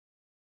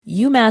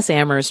UMass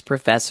Amherst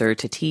professor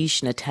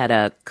Tatish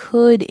Nateta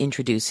could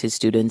introduce his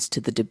students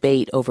to the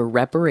debate over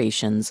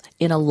reparations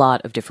in a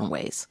lot of different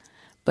ways.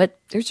 But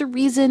there's a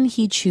reason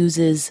he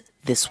chooses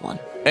this one.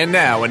 And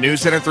now, a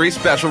News Center 3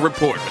 special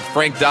report with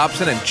Frank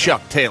Dobson and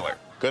Chuck Taylor.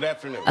 Good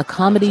afternoon. A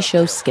comedy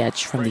show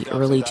sketch from the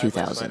early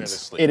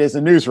 2000s. It is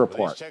a news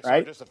report,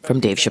 right?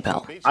 From Dave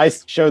Chappelle. I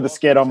show the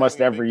skit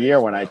almost every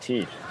year when I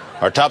teach.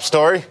 Our top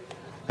story?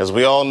 As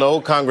we all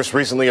know, Congress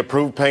recently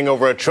approved paying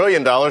over $1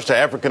 trillion to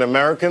African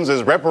Americans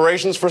as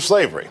reparations for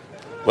slavery.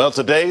 Well,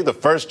 today, the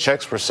first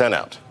checks were sent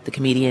out. The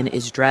comedian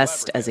is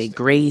dressed as a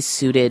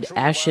gray-suited,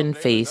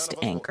 ashen-faced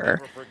anchor.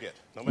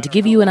 And to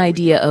give you an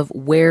idea of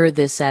where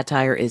this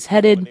satire is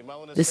headed,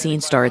 the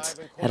scene starts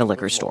at a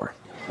liquor store.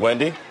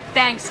 Wendy?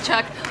 Thanks,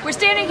 Chuck. We're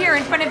standing here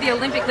in front of the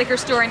Olympic Liquor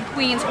Store in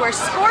Queens, where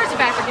scores of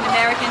African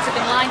Americans have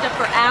been lined up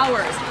for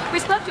hours. We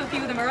spoke to a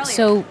few of them earlier.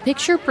 So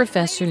picture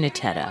Professor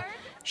Nateta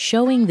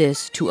showing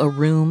this to a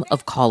room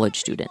of college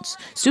students.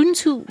 Students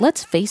who,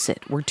 let's face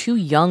it, were too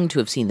young to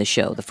have seen the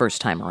show the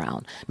first time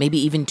around. Maybe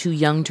even too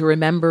young to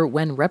remember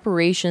when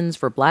reparations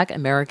for Black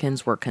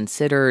Americans were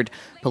considered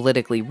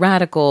politically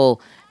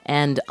radical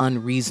and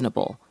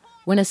unreasonable.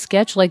 When a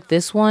sketch like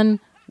this one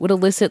would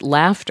elicit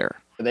laughter.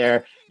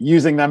 They're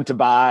using them to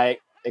buy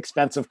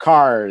expensive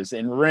cars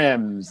and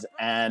rims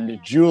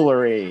and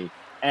jewelry.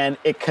 And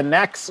it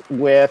connects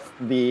with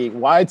the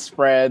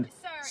widespread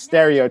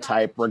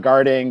stereotype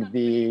regarding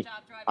the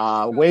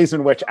ways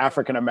in which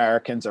African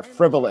Americans are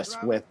frivolous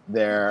with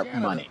their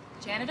money.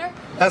 Janitor?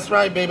 That's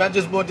right, baby. I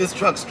just bought this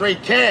truck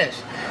straight cash.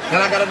 And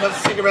I got enough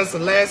cigarettes to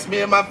last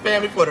me and my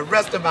family for the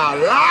rest of our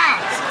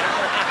lives.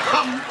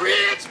 I'm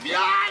rich,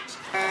 biatch!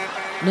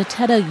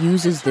 Nateta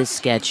uses this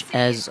sketch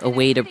as a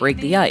way to break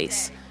the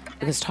ice,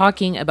 because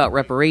talking about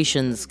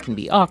reparations can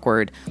be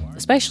awkward,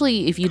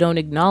 especially if you don't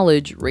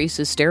acknowledge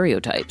racist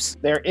stereotypes.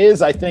 There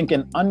is, I think,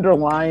 an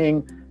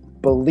underlying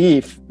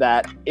belief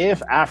that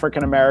if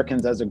African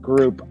Americans as a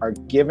group are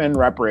given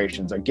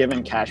reparations, are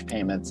given cash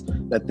payments,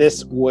 that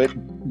this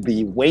would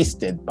be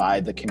wasted by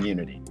the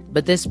community.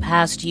 But this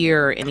past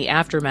year, in the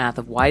aftermath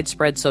of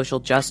widespread social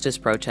justice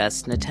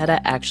protests, Nateta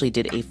actually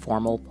did a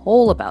formal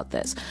poll about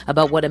this,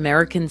 about what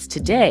Americans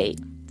today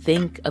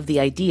think of the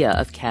idea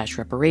of cash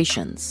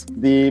reparations.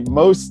 The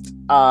most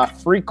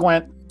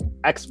frequent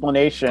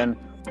explanation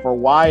for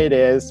why it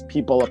is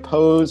people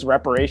oppose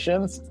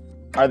reparations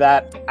are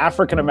that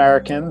African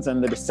Americans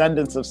and the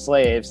descendants of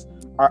slaves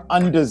are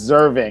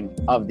undeserving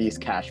of these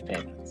cash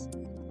payments.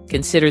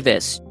 Consider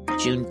this.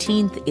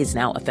 Juneteenth is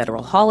now a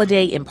federal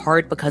holiday, in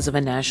part because of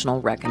a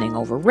national reckoning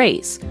over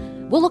race.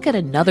 We'll look at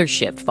another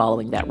shift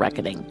following that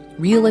reckoning,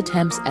 real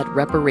attempts at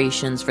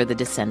reparations for the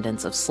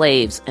descendants of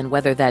slaves, and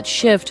whether that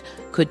shift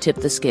could tip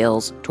the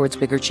scales towards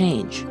bigger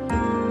change.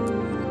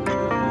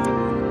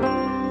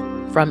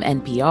 From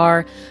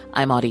NPR,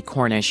 I'm Audie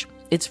Cornish.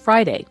 It's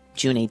Friday,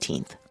 June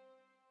 18th.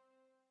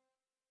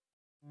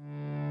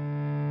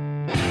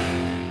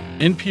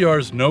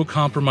 NPR's No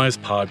Compromise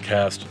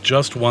podcast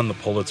just won the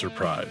Pulitzer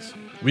Prize.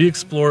 We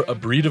explore a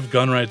breed of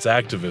gun rights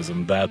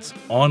activism that's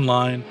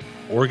online,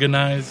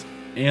 organized,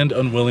 and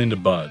unwilling to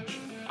budge.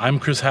 I'm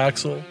Chris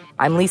Haxel.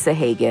 I'm Lisa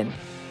Hagen.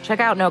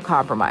 Check out No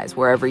Compromise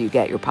wherever you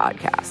get your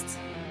podcasts.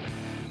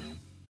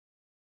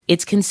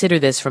 It's Consider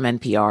This from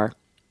NPR.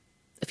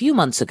 A few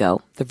months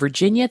ago, the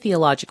Virginia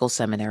Theological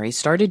Seminary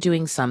started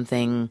doing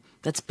something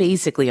that's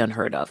basically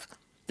unheard of.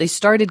 They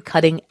started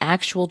cutting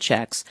actual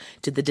checks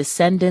to the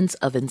descendants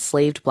of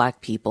enslaved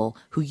Black people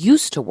who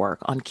used to work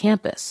on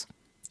campus.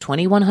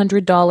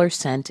 $2,100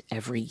 sent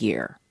every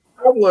year.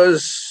 I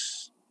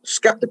was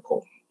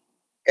skeptical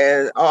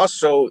and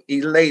also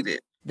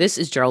elated. This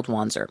is Gerald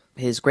Wanzer.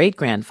 His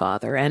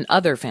great-grandfather and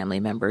other family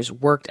members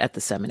worked at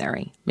the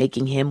seminary,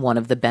 making him one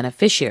of the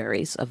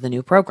beneficiaries of the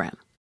new program.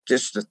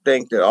 Just to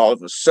think that all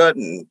of a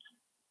sudden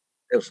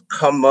it was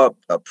come up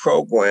a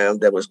program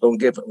that was going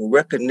to give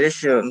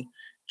recognition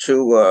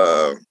to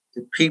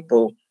the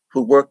people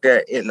who worked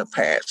there in the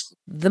past.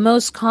 The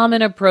most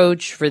common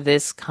approach for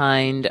this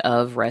kind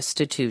of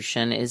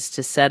restitution is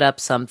to set up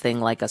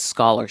something like a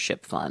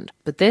scholarship fund.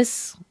 But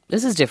this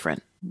is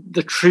different.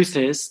 The truth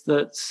is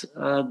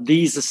that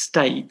these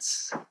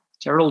estates,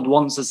 Gerald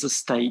Wanzer's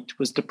estate,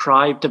 was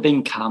deprived of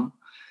income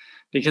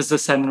because the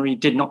seminary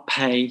did not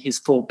pay his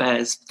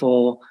forebears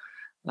for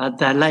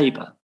their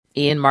labor.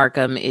 Ian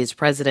Markham is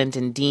president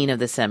and dean of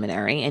the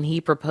seminary, and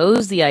he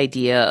proposed the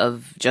idea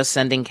of just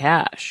sending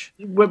cash.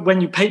 When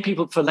you pay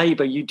people for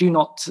labor, you do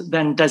not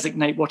then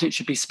designate what it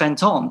should be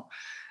spent on.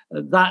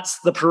 That's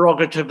the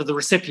prerogative of the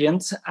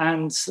recipient,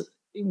 and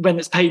when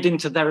it's paid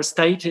into their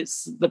estate,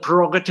 it's the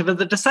prerogative of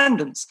the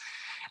descendants.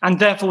 And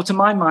therefore, to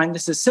my mind,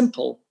 this is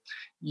simple.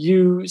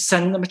 You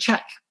send them a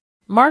check.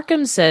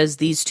 Markham says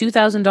these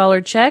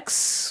 $2,000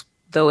 checks,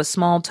 though a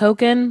small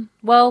token,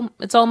 well,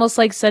 it's almost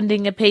like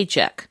sending a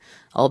paycheck,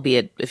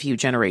 albeit a few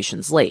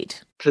generations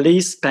late.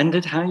 Please spend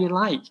it how you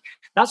like.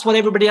 That's what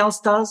everybody else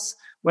does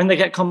when they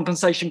get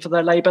compensation for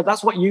their labor.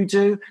 That's what you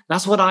do.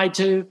 That's what I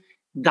do.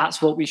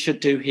 That's what we should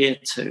do here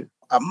too.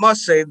 I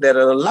must say that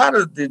a lot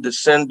of the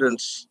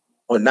descendants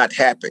are not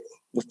happy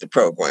with the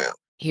program.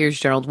 Here's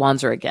Gerald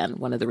Wanzer again,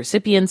 one of the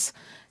recipients,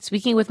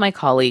 speaking with my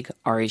colleague,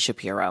 Ari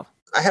Shapiro.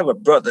 I have a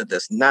brother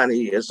that's 90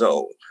 years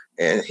old,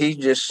 and he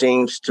just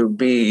seems to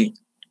be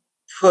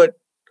put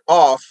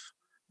off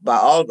by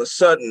all of a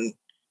sudden,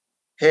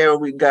 here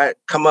we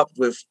come up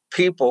with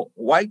people,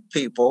 white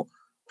people,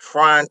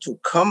 trying to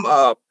come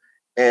up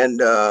and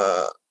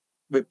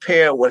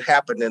repair what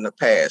happened in the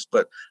past.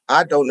 But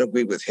I don't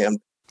agree with him.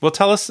 Well,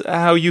 tell us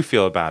how you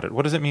feel about it.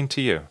 What does it mean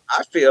to you?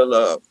 I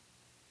feel,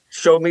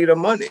 show me the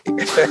money.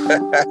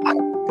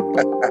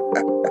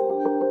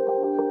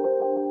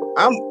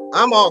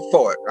 I'm all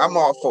for it. I'm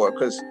all for it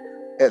because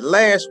at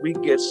last we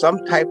get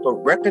some type of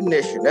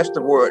recognition. That's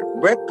the word,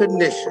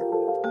 recognition.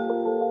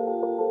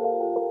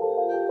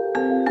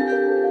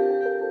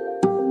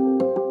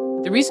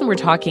 The reason we're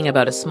talking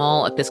about a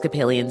small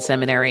Episcopalian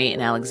seminary in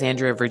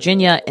Alexandria,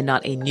 Virginia, and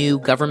not a new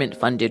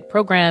government-funded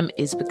program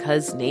is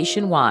because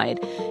nationwide,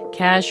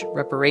 cash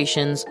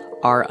reparations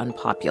are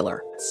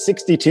unpopular.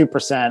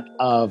 62%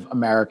 of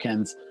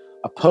Americans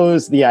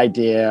oppose the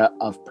idea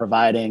of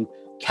providing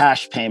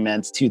cash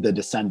payments to the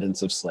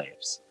descendants of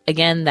slaves.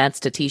 Again, that's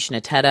Tatish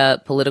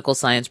Nateta, political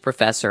science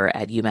professor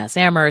at UMass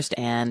Amherst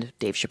and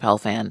Dave Chappelle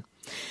fan.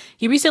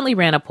 He recently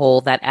ran a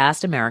poll that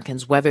asked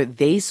Americans whether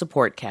they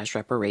support cash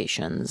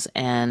reparations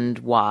and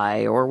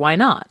why or why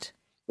not.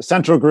 The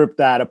central group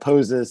that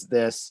opposes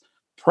this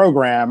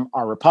program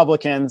are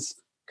Republicans,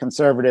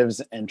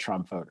 conservatives, and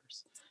Trump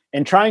voters.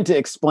 In trying to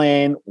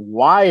explain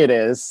why it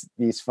is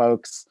these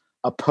folks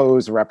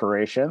oppose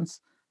reparations,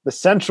 the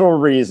central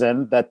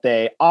reason that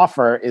they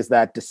offer is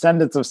that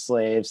descendants of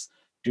slaves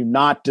do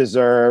not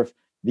deserve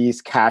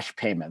these cash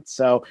payments.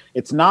 So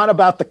it's not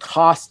about the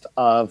cost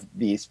of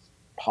these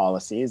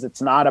policies.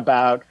 It's not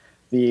about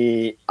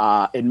the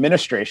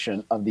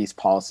administration of these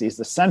policies.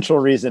 The central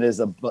reason is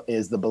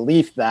the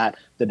belief that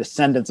the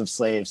descendants of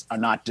slaves are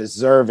not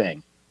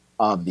deserving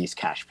of these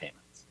cash payments.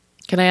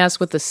 Can I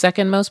ask what the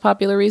second most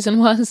popular reason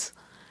was?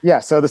 Yeah,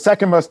 so the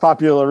second most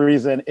popular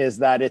reason is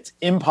that it's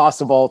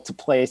impossible to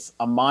place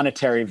a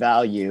monetary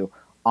value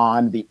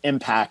on the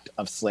impact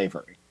of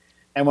slavery.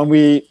 And when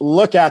we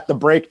look at the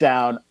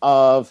breakdown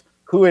of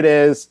who it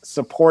is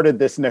supported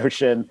this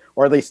notion,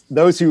 or at least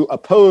those who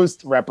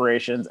opposed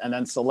reparations and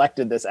then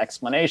selected this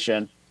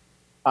explanation,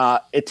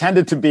 it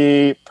tended to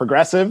be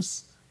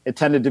progressives, it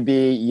tended to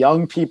be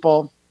young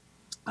people,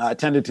 it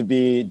tended to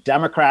be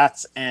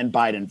Democrats and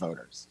Biden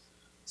voters.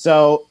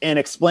 So in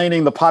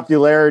explaining the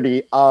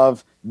popularity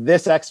of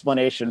this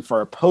explanation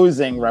for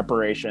opposing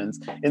reparations,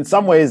 in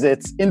some ways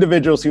it's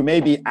individuals who may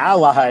be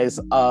allies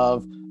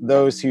of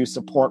those who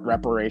support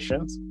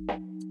reparations,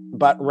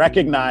 but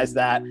recognize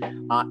that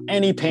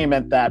any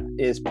payment that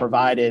is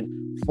provided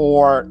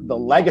for the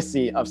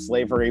legacy of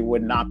slavery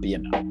would not be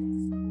enough.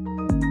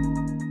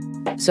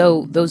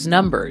 So those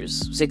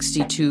numbers,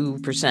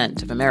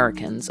 62% of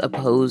Americans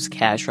oppose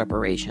cash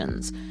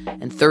reparations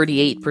and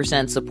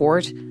 38%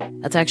 support,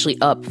 that's actually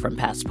up from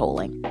past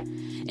polling.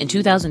 In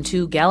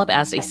 2002, Gallup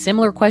asked a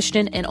similar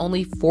question and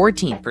only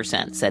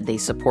 14% said they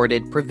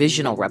supported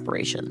provisional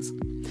reparations.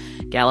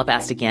 Gallup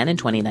asked again in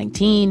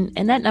 2019,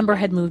 and that number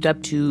had moved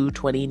up to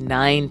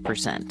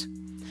 29%.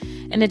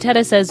 And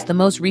Nateta says the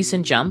most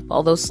recent jump,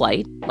 although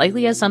slight,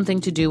 likely has something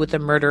to do with the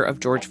murder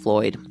of George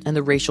Floyd and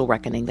the racial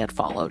reckoning that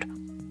followed.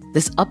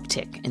 This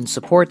uptick in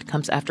support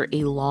comes after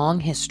a long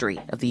history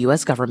of the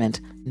U.S. government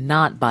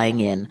not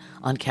buying in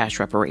on cash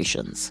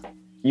reparations.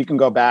 You can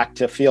go back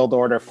to Field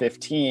Order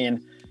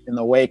 15 in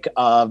the wake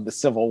of the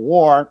Civil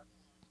War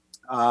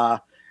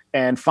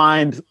and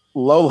find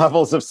low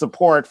levels of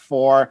support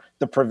for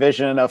the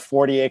provision of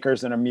 40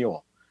 acres and a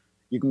mule.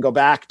 You can go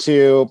back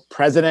to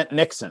President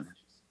Nixon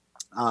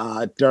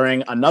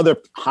during another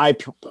high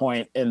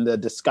point in the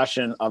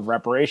discussion of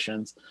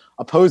reparations,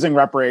 opposing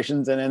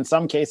reparations, and in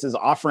some cases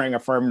offering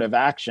affirmative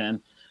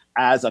action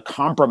as a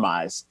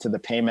compromise to the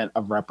payment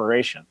of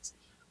reparations.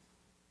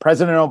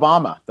 President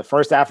Obama, the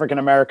first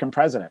African-American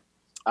president,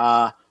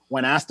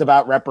 when asked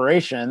about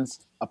reparations,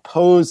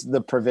 opposed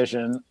the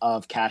provision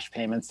of cash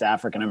payments to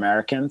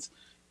African-Americans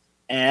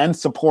and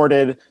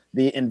supported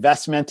the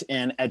investment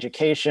in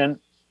education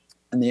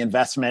and the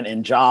investment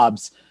in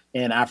jobs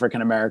in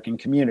African-American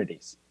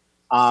communities.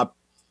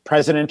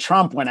 President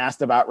Trump, when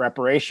asked about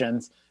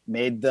reparations,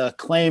 made the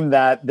claim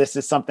that this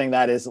is something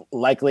that is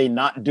likely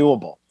not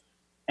doable.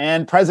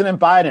 And President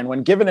Biden,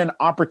 when given an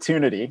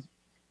opportunity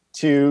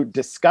to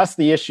discuss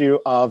the issue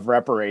of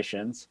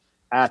reparations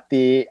at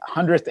the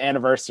 100th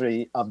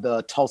anniversary of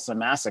the Tulsa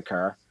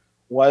massacre,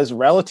 was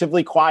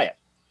relatively quiet.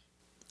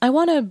 I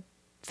want to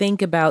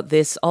think about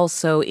this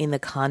also in the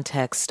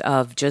context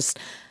of just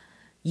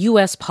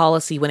U.S.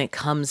 policy when it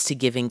comes to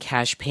giving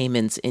cash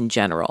payments in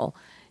general.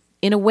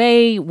 In a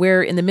way,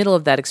 we're in the middle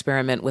of that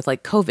experiment with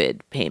like COVID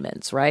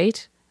payments,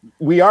 right?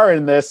 We are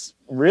in this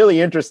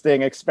really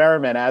interesting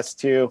experiment as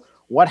to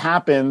what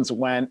happens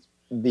when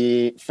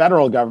the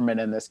federal government,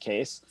 in this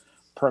case,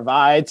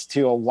 provides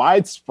to a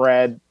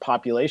widespread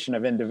population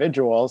of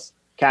individuals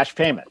cash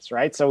payments,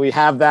 right? So we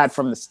have that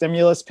from the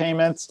stimulus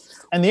payments.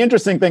 And the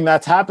interesting thing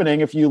that's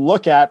happening, if you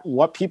look at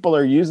what people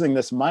are using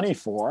this money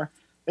for,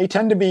 they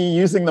tend to be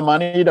using the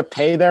money to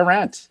pay their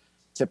rent,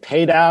 to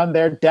pay down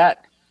their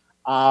debt,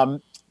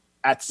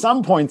 at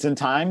some points in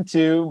time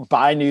to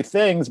buy new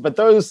things. But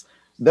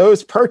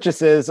those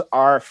purchases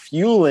are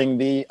fueling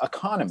the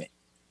economy.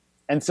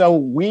 And so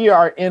we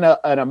are in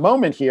a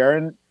moment here.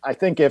 And I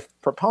think if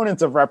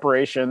proponents of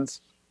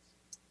reparations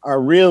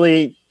are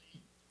really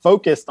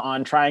focused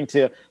on trying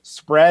to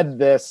spread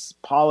this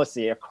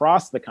policy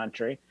across the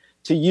country,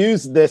 to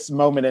use this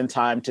moment in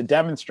time to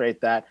demonstrate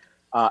that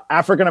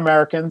African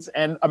Americans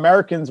and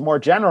Americans more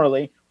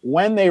generally,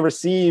 when they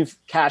receive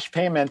cash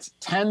payments,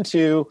 tend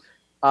to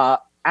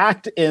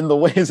act in the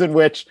ways in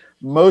which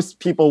most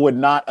people would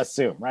not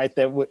assume, right?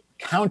 That would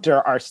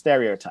counter our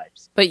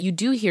stereotypes. But you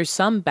do hear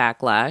some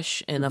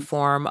backlash in the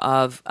form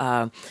of,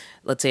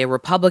 let's say, a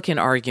Republican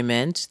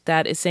argument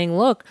that is saying,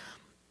 look,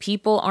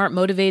 people aren't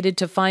motivated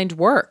to find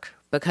work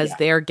because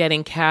they're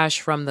getting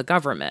cash from the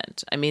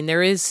government. I mean,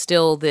 there is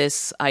still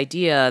this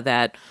idea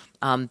that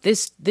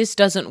this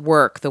doesn't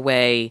work the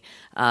way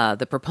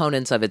the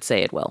proponents of it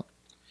say it will.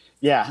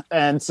 Yeah,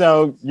 and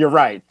so you're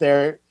right.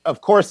 There, of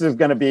course, there's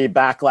going to be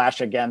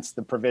backlash against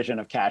the provision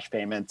of cash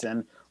payments,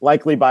 and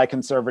likely by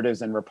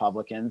conservatives and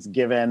Republicans,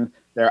 given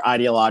their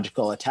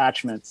ideological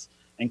attachments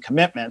and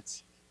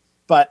commitments.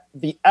 But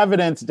the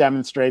evidence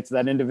demonstrates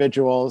that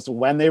individuals,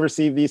 when they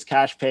receive these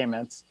cash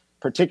payments,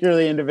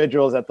 particularly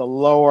individuals at the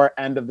lower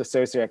end of the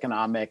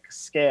socioeconomic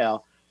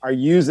scale, are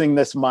using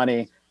this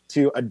money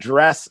to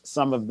address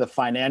some of the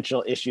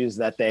financial issues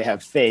that they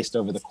have faced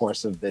over the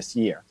course of this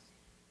year.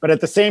 But at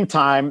the same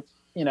time,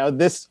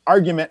 this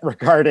argument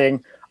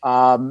regarding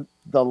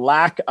the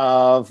lack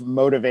of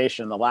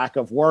motivation, the lack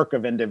of work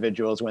of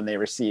individuals when they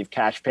receive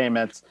cash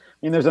payments,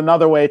 there's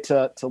another way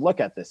to look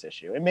at this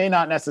issue. It may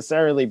not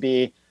necessarily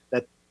be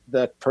that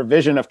the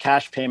provision of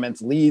cash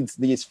payments leads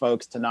these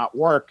folks to not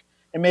work.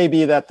 It may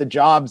be that the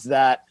jobs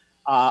that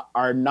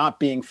are not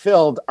being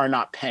filled are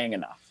not paying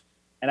enough.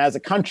 And as a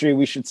country,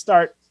 we should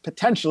start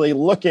potentially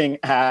looking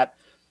at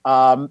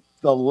the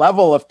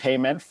level of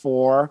payment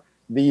for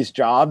these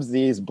jobs,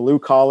 these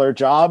blue-collar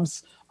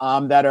jobs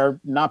that are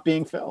not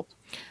being filled.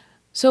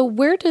 So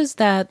where does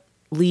that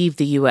leave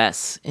the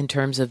U.S. in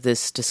terms of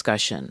this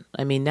discussion?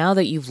 I mean, now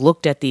that you've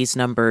looked at these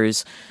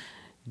numbers,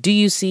 do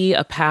you see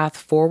a path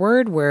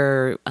forward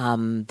where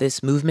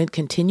this movement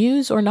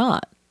continues or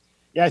not?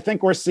 Yeah, I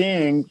think we're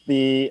seeing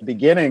the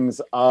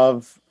beginnings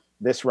of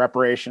this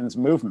reparations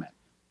movement.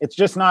 It's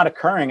just not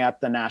occurring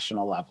at the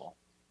national level.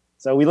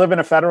 So we live in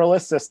a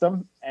federalist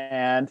system,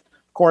 and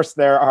of course,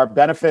 there are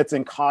benefits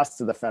and costs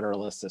to the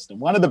federalist system.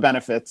 One of the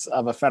benefits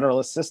of a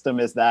federalist system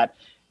is that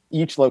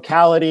each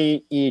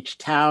locality, each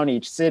town,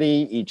 each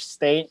city, each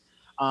state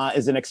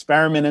is an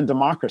experiment in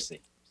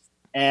democracy.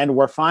 And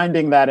we're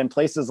finding that in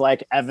places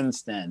like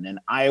Evanston and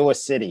Iowa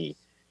City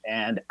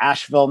and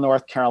Asheville,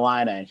 North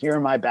Carolina, and here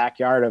in my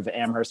backyard of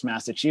Amherst,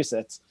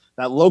 Massachusetts,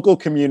 that local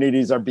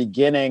communities are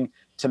beginning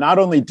to not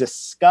only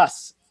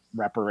discuss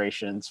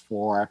reparations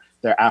for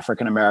their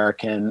African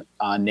American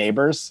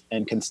neighbors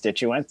and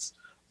constituents,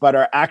 but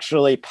are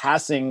actually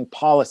passing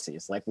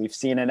policies like we've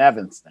seen in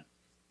Evanston.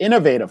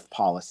 Innovative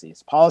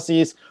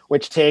policies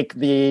which take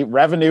the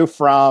revenue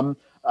from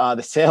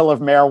the sale of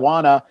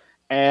marijuana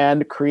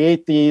and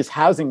create these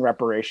housing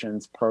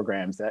reparations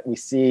programs that we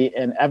see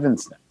in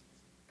Evanston.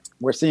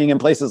 We're seeing in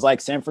places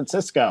like San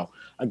Francisco,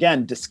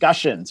 again,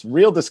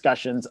 real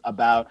discussions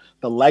about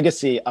the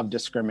legacy of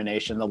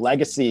discrimination, the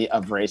legacy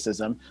of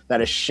racism that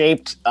has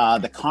shaped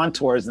the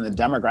contours and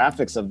the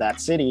demographics of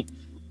that city,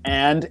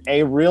 and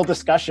a real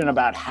discussion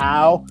about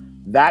how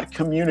that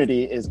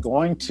community is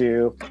going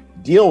to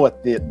deal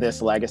with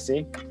this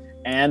legacy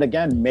and,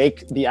 again,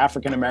 make the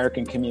African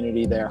American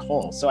community there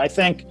whole. So I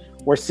think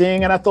we're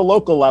seeing it at the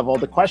local level.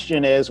 The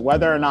question is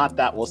whether or not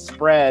that will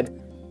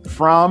spread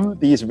from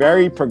these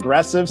very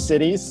progressive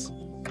cities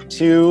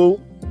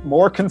to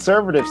more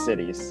conservative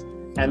cities,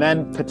 and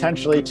then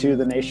potentially to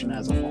the nation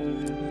as a whole.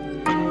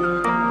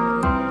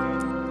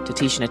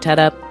 Tatish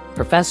Nteta,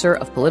 professor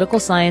of political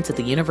science at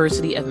the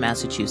University of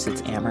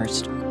Massachusetts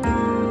Amherst.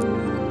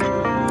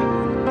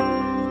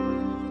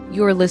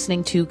 You're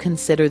listening to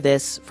Consider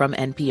This from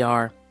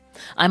NPR.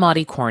 I'm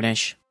Audie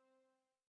Cornish.